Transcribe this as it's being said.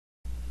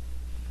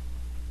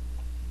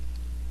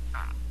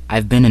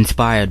I've been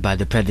inspired by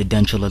the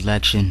presidential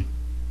election.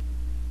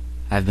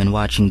 I've been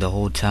watching the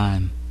whole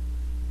time.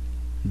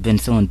 Been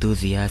so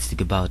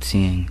enthusiastic about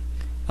seeing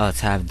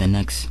us have the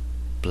next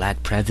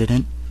black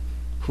president.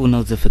 Who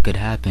knows if it could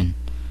happen,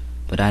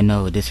 but I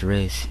know this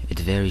race,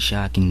 it's very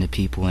shocking to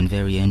people and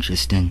very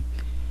interesting.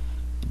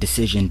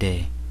 Decision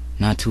day,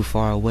 not too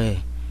far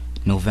away.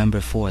 November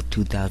 4th,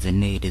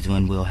 2008 is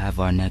when we'll have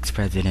our next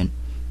president.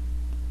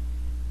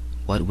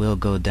 What will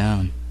go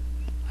down?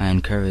 I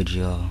encourage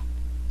y'all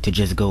to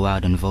just go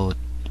out and vote.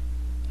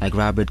 Like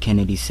Robert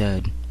Kennedy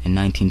said in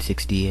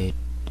 1968,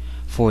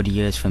 40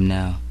 years from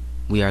now,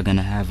 we are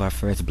gonna have our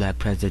first black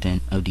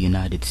president of the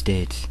United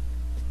States.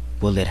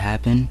 Will it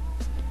happen?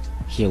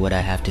 Hear what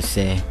I have to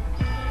say.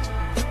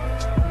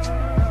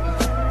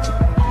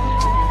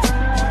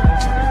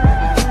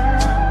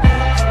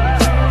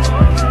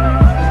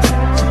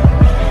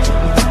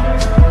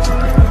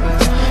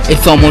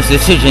 It's almost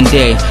decision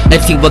day.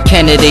 Let's see what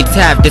candidates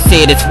have to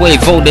say to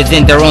sway voters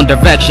in their own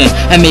direction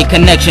and make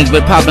connections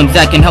with problems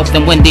that can help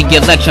them win the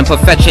election.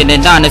 Perfection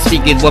and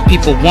honesty is what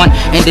people want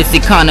in this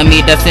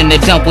economy that's in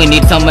the dump. We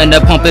need someone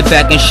to pump it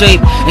back in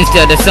shape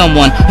instead of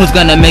someone who's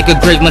gonna make a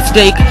great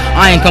mistake.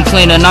 I ain't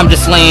complaining, I'm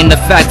just laying the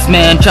facts,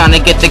 man. Trying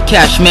to get the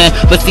cash, man,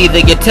 but see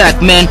the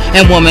attack, men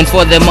and women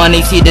for their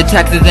money. See the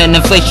taxes and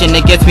inflation,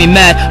 it gets me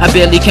mad. I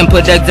barely can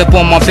put eggs up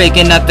on my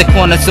bacon at the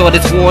corner, so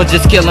this war's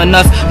just killing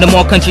us. The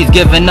more countries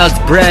giving us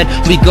bread,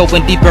 we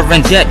going deeper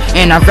in debt.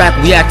 In Iraq,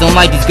 we acting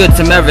like these good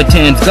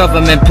Samaritans.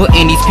 Government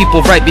putting these people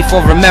right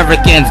before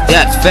Americans.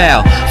 That's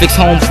foul. Fix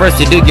home first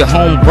to do your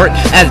homework.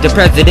 As the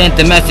president,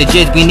 the message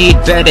is we need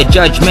better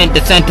judgment.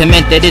 The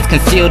sentiment that is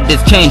concealed is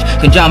change.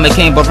 Can John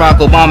McCain, Barack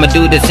Obama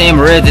do the same,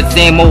 or is it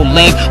same old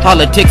lame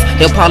politics?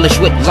 They'll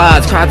polish with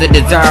lies, cries of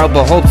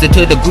desirable hopes.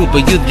 Until the group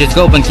of youth just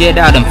go and get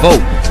out and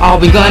vote. Are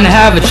we gonna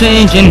have a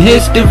change in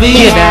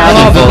history? Get out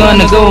and vote. Are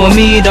we gonna go and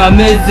meet our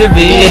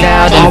misery? Get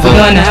out and vote. Are we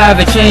gonna have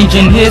a change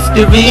in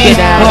history?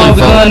 Are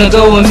we gonna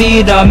go and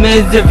meet our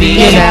misery?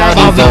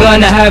 Are we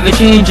gonna have a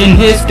change in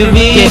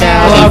history?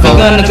 Are we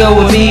gonna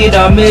go and meet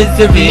our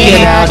misery?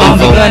 Are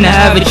we gonna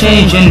have a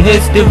change in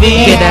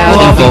history?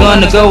 Are we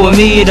gonna go and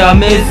meet our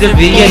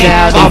misery?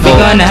 Are we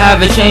gonna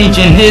have a change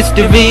in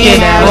history?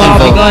 Are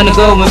we gonna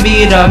go and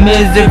meet our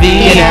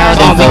misery?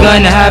 Are we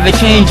gonna have a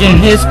change in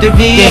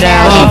history?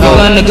 Are we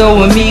gonna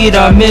go and meet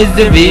our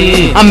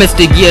misery? I missed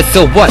a year,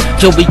 so what?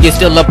 Joey is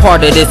still a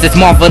part of this. It's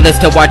marvelous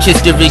to watch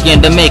history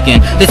in the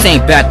making. This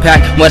ain't backpack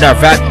what I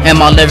rap, and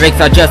my lyrics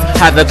I just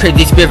have a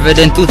crazy spirit,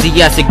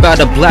 enthusiastic about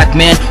a black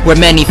man, where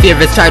many fear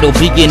his title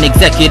being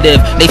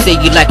executive. They say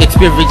you lack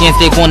experience,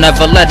 they won't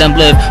ever let him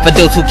live. For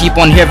those who keep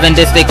on hearing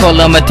this, they call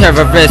him a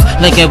terrorist.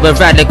 Linking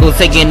with radicals,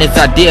 saying his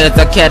ideas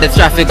are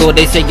catastrophic.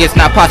 They say it's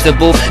not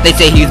possible. They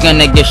say he's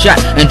gonna get shot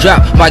and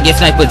dropped by a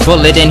sniper's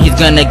bullet, and he's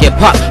gonna get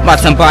popped by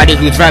somebody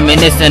who's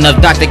reminiscent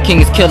of Dr.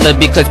 King's killer.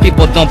 Because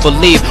people don't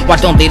believe, why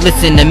don't they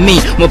listen to me?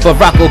 What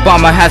Barack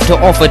Obama has to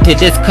offer to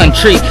this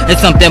country is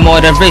something more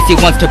than race. He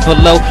wants to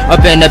blow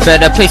up in a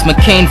better place.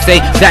 McCain say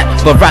that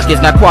Barack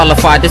is not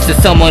qualified. This is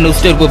someone who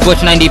stood with Bush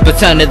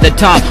 90% of the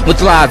time,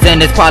 with lies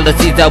and his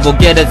policies that will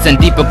get us in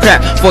deeper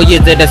crap. 4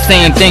 years of the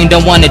same thing,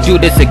 don't wanna do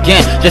this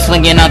again. Just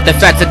laying out the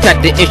facts,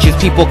 attack the issues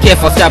people care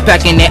for. Stop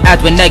packing their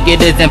ads with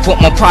negatives and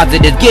put more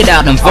positives. Get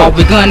out and vote. Are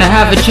we gonna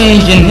have a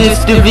change in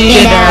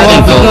history?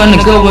 Are we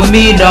gonna go and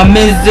meet our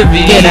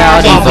misery?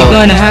 Are we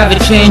gonna have a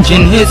change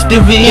in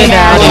history?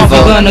 Are we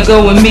gonna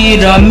go and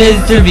meet our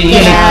misery?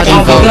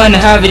 Are we gonna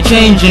have a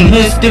change in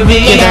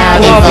history? Are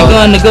we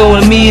gonna go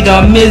and meet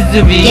our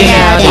misery?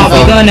 Are we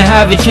gonna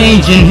have a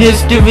change in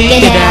history?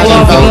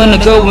 Are we gonna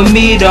go and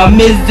meet our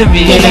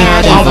misery?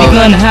 Are we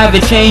gonna have a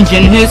change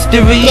in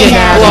history?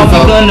 Are we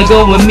gonna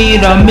go and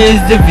meet our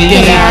misery?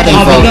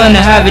 Are we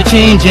gonna have a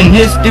change in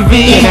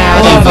history?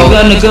 Are we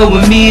gonna go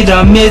and meet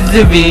our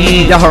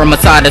misery? Y'all heard my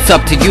side, it's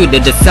up to you to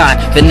decide.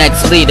 The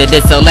next leader,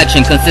 this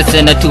election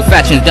consisting of two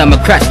factions,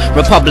 Democrats,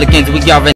 Republicans. We are in